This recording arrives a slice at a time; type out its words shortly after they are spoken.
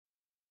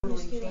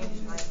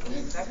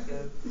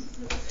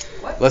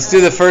Let's do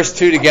the first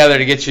two together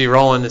to get you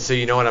rolling so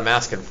you know what I'm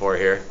asking for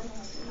here.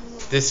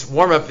 This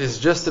warm-up is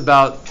just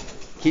about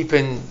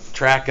keeping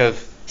track of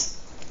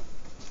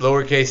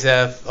lowercase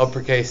f,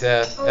 uppercase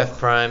f, f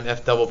prime,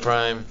 f double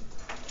prime,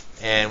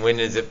 and when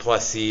is it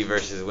plus c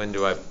versus when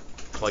do I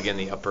plug in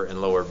the upper and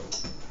lower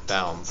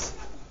bounds.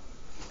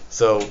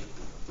 So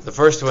the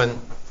first one,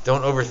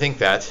 don't overthink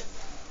that.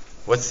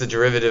 What's the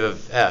derivative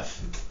of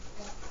f?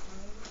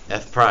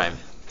 F prime.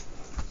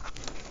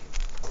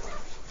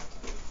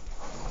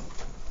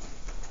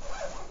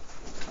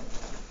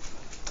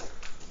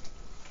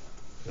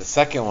 The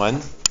second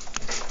one,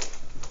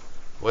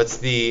 what's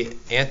the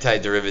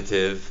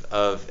antiderivative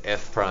of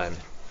f prime?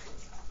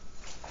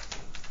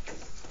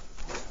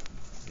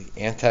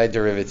 The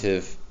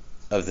antiderivative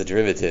of the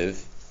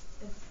derivative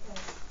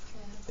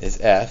is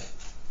f.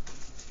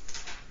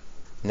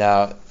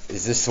 Now,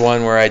 is this the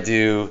one where I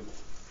do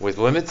with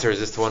limits, or is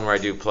this the one where I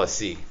do plus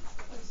c?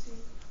 Plus c.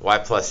 Why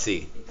plus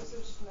c?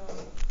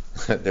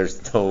 Because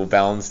There's no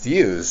bounds to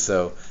use,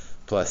 so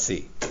plus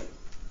c.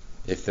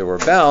 If there were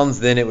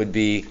bounds, then it would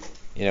be,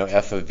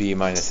 f of b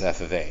minus f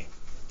of a.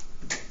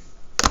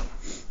 All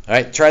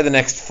right, try the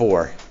next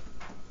four.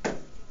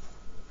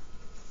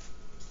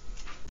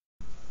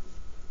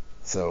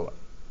 So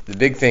the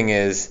big thing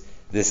is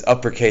this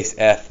uppercase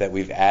f that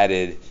we've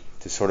added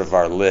to sort of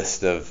our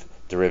list of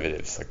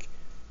derivatives. Like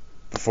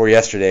before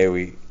yesterday,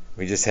 we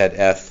just had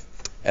f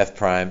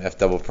prime, f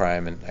double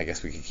prime, and I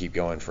guess we could keep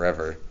going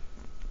forever.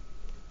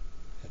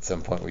 At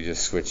some point, we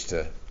just switched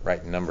to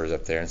writing numbers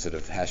up there instead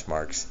of hash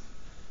marks.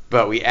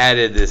 But we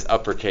added this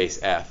uppercase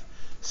f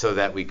so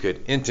that we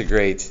could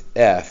integrate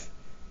f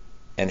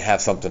and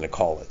have something to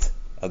call it.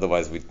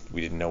 Otherwise,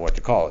 we didn't know what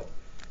to call it.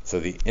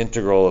 So the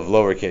integral of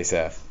lowercase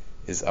f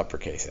is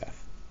uppercase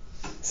f.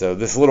 So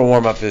this little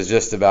warm-up is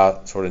just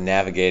about sort of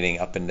navigating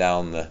up and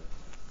down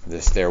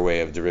the stairway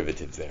of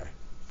derivatives there.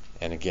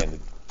 And again,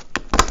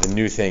 the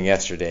new thing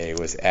yesterday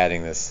was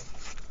adding this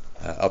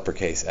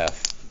uppercase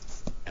f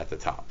at the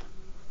top.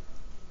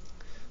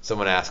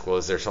 Someone asked, well,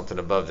 is there something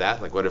above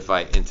that? Like, what if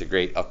I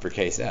integrate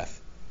uppercase f?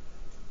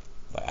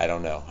 I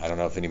don't know. I don't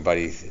know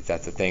if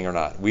that's a thing or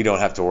not. We don't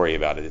have to worry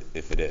about it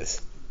if it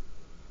is.